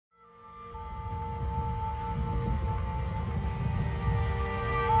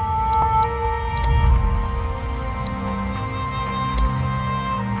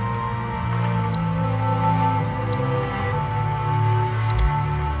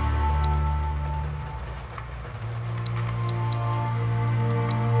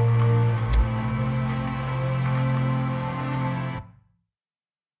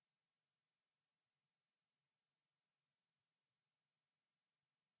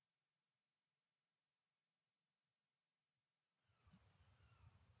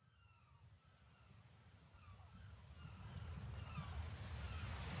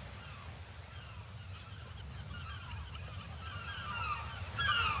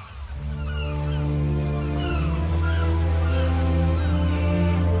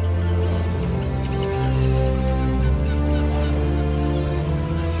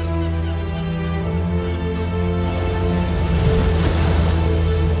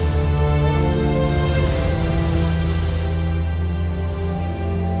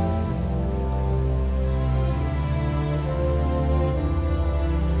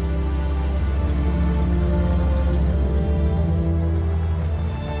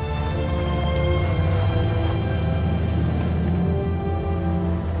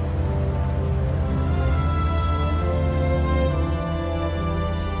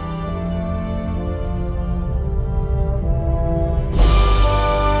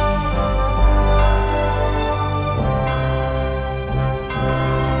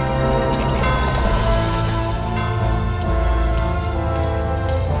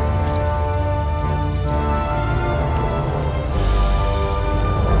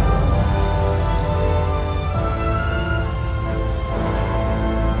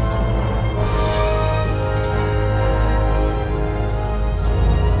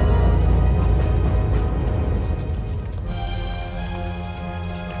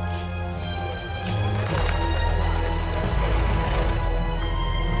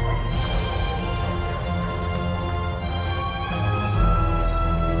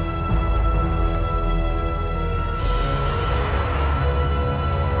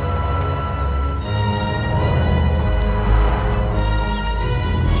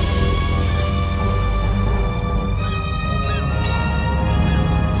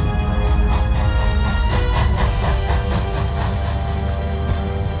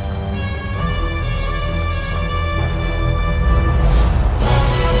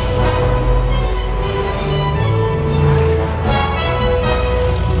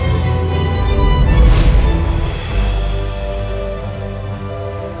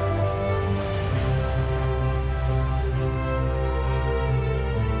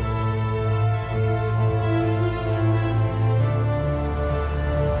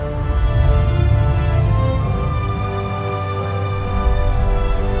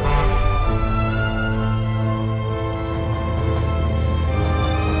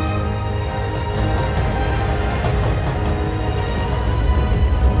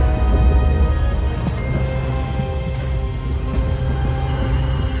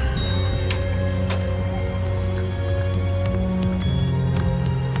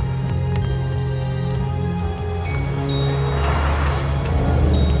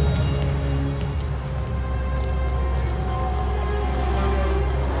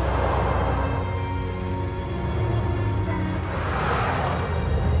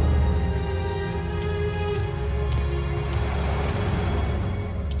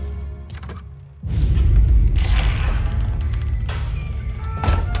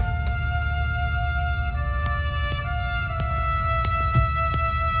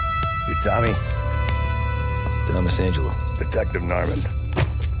Tommy. Thomas Angelo. Detective Norman.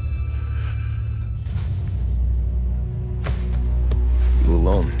 You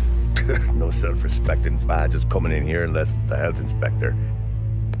alone? No self-respecting badges coming in here unless it's the health inspector.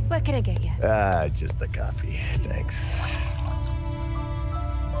 What can I get you? Just a coffee. Thanks.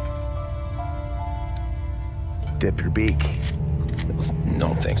 Dip your beak.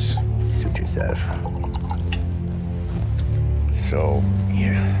 No, thanks. Suit yourself. So,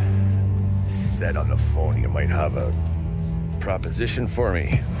 you said on the phone you might have a proposition for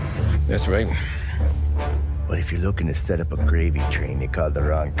me. That's right. Well, if you're looking to set up a gravy train, you called the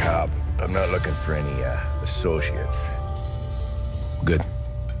wrong cop. I'm not looking for any associates. Good.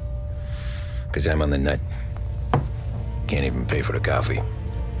 Because I'm on the nut. Can't even pay for the coffee.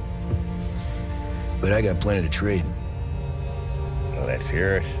 But I got plenty to trade. Well, let's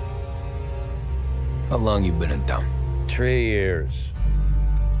hear it. How long you been in town? 3 years.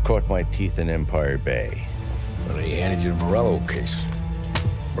 Caught my teeth in Empire Bay. Well, they handed you the Morello case.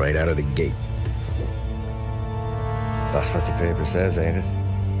 Right out of the gate. That's what the paper says, ain't it?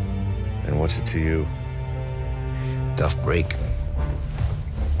 And what's it to you? Tough break.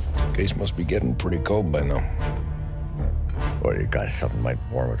 Case must be getting pretty cold by now. Or you got something might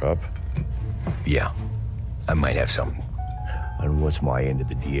warm it up? Yeah, I might have something. And what's my end of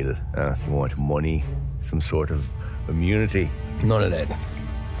the deal? You want money? Some sort of immunity? None of that.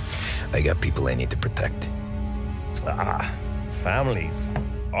 I got people I need to protect. Families.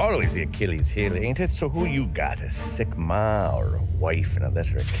 Always the Achilles heel, ain't it? So who you got? A sick ma or a wife and a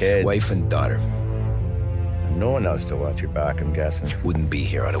litter of kids? Wife and daughter. And no one else to watch your back, I'm guessing. Wouldn't be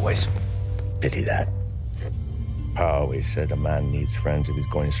here otherwise. Pity that. Pa always said a man needs friends if he's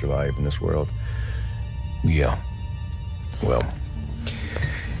going to survive in this world. Yeah. Well,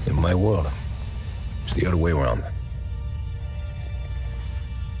 in my world, it's the other way around.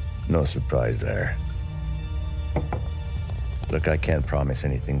 No surprise there. Look, I can't promise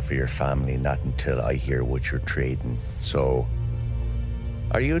anything for your family, not until I hear what you're trading. So,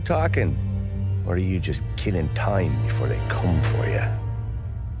 are you talking? Or are you just killing time before they come for you?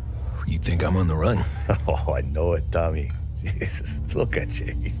 You think I'm on the run? Oh, I know it, Tommy. Jesus, look at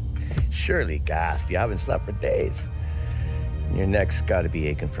you. Surely gassed. You haven't slept for days. And your neck's got to be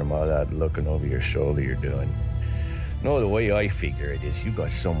aching from all that looking over your shoulder you're doing. No, the way I figure it is you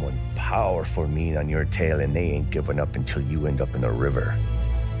got someone powerful mean on your tail and they ain't giving up until you end up in the river.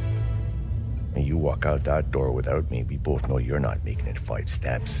 And you walk out that door without me, we both know you're not making it 5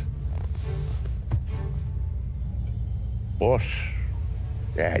 steps. But,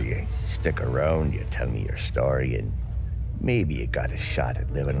 yeah, you stick around, you tell me your story, and maybe you got a shot at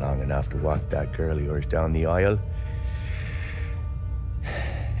living long enough to walk that girl of yours down the aisle.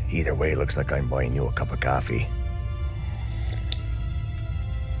 Either way, looks like I'm buying you a cup of coffee.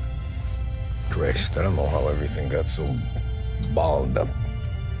 Christ, I don't know how everything got so balled up.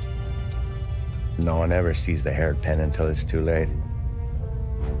 No one ever sees the hairpin until it's too late.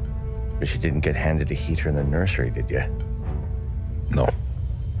 But you didn't get handed a heater in the nursery, did you? No.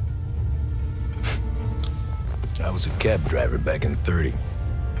 I was a cab driver back in '30.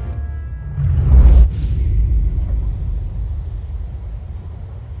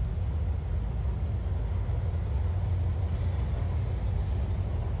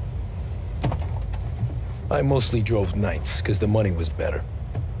 I mostly drove nights, because the money was better.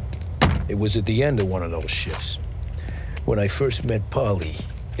 It was at the end of one of those shifts, when I first met Polly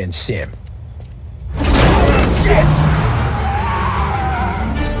and Sam. Shit!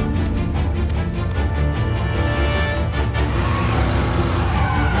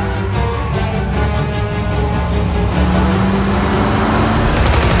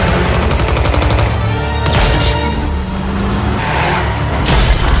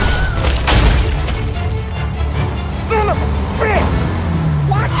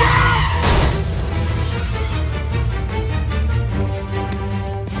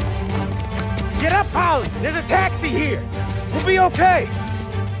 There's a taxi here. We'll be okay.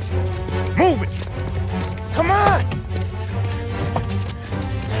 Move it. Come on.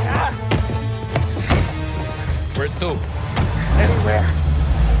 Where to? Anywhere.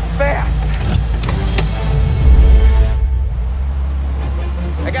 Fast.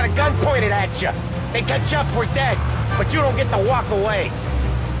 I got a gun pointed at you. They catch up, we're dead. But you don't get to walk away.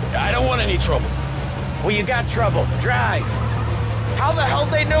 I don't want any trouble. Well, you got trouble. Drive. How the hell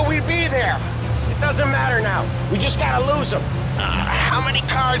they know we'd be there? Doesn't matter now. We just gotta lose them. How many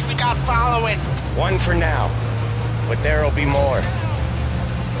cars we got following? 1 for now. But there'll be more.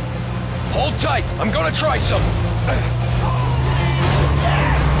 Hold tight. I'm gonna try something.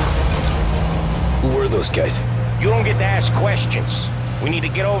 Who were those guys? You don't get to ask questions. We need to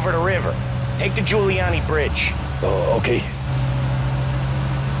get over the river. Take the Giuliani Bridge. Oh, okay.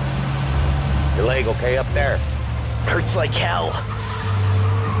 Your leg okay up there? Hurts like hell.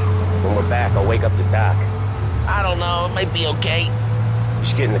 When we're back, I'll wake up the doc. I don't know, it might be okay.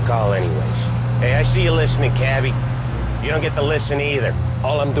 Just getting the call anyways. Hey, I see you listening, cabbie. You don't get to listen either.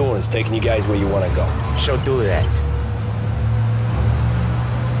 All I'm doing is taking you guys where you want to go. So do that.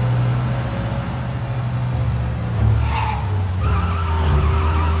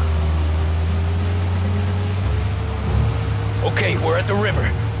 Okay, we're at the river.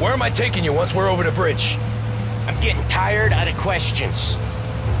 Where am I taking you once we're over the bridge? I'm getting tired of the questions.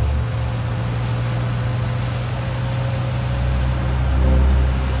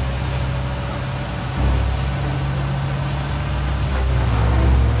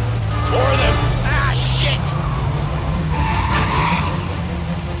 More of them. Ah, shit!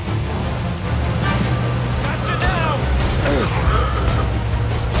 Gotcha now!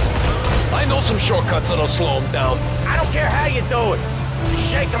 I know some shortcuts that'll slow them down. I don't care how you do it.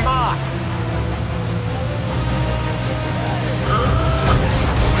 Just shake them off.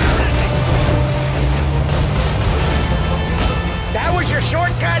 That was your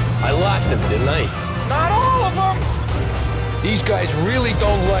shortcut? I lost him, didn't I? Not all of them! These guys really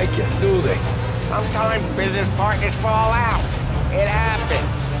don't like you, do they? Sometimes business partners fall out. It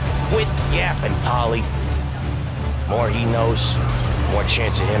happens. Quit yapping, Polly. More he knows, more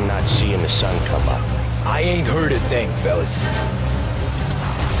chance of him not seeing the sun come up. I ain't heard a thing, fellas.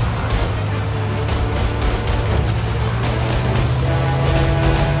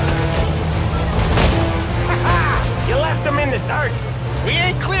 You left him in the dirt. We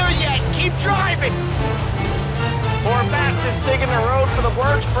ain't clear yet. Keep driving. Poor bastards digging the road for the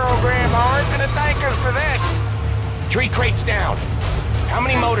works program aren't gonna thank us for this. 3 crates down. How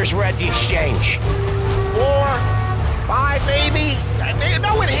many motors were at the exchange? 4, 5 maybe.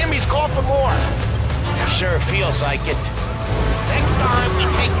 Knowing him, he's called for more. Sure feels like it. Next time we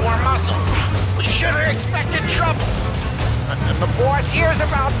take more muscle. We should have expected trouble. If the boss hears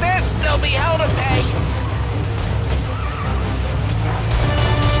about this, there'll be hell to pay.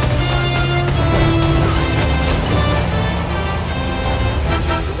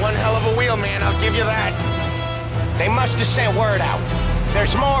 One hell of a wheelman, I'll give you that. They must have sent word out.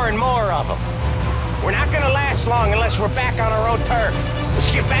 There's more and more of them. We're not gonna last long unless we're back on our own turf.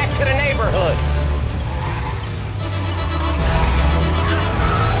 Let's get back to the neighborhood.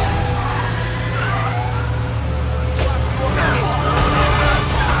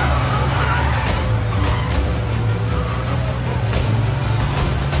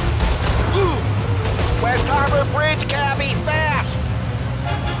 West Harbor Bridge, cabbie, fast!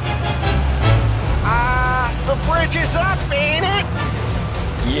 The bridge is up, ain't it?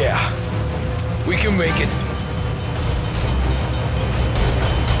 Yeah. We can make it.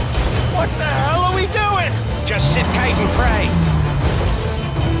 What the hell are we doing? Just sit tight and pray.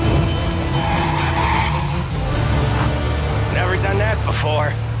 Never done that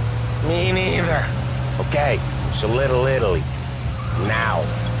before. Me neither. Okay, so Little Italy. Now.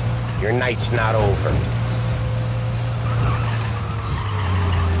 Your night's not over.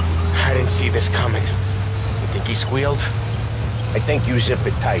 I didn't see this coming. You think he squealed? I think you zip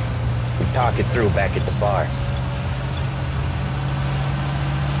it tight. We talk it through back at the bar.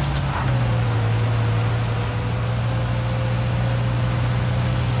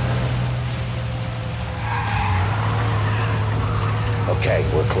 Okay,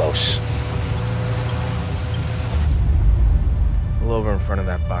 we're close. Pull over in front of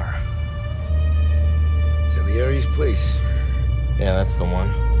that bar. Salieri's place. Yeah, that's the one.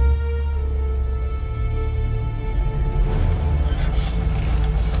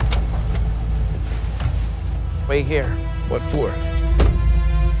 Wait here. What for?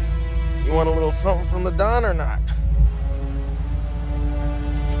 You want a little something from the Don or not?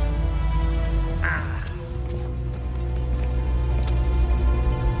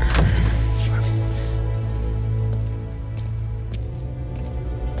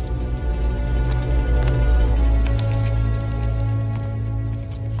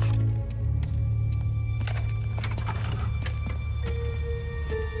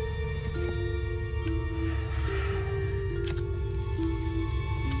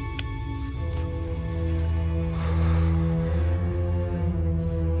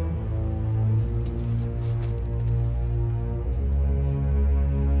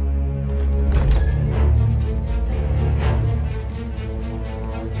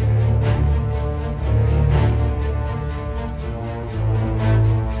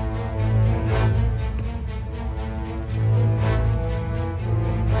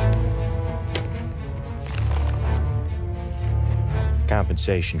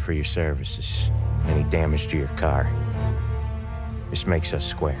 compensation for your services, any damage to your car. This makes us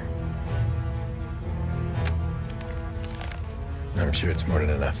square. I'm sure it's more than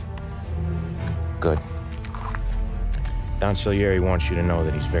enough. Good. Don Salieri wants you to know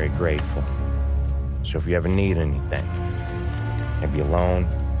that he's very grateful. So if you ever need anything, maybe a loan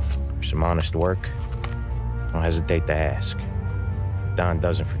or some honest work, don't hesitate to ask. Don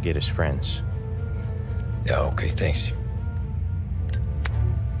doesn't forget his friends. Yeah, okay, thanks.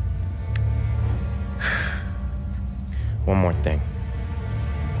 One more thing.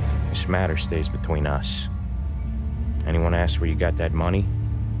 This matter stays between us. Anyone asks where you got that money,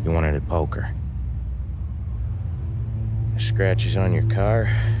 you won it at poker. The scratches on your car,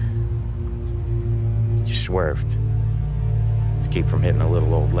 you swerved to keep from hitting a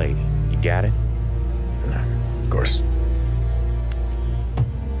little old lady. You got it? Of course.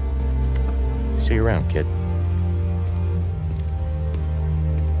 See you around, kid.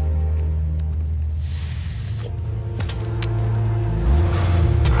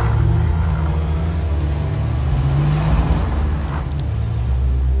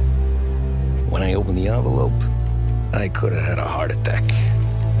 When I opened the envelope, I could have had a heart attack.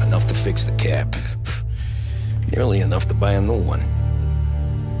 Enough to fix the cap. Nearly enough to buy a new one.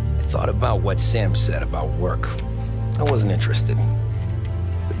 I thought about what Sam said about work. I wasn't interested.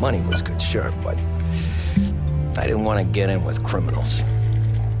 The money was good, sure, but I didn't want to get in with criminals.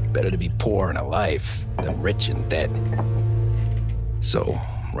 Better to be poor and alive than rich and dead. So,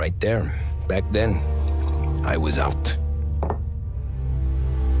 right there, back then, I was out.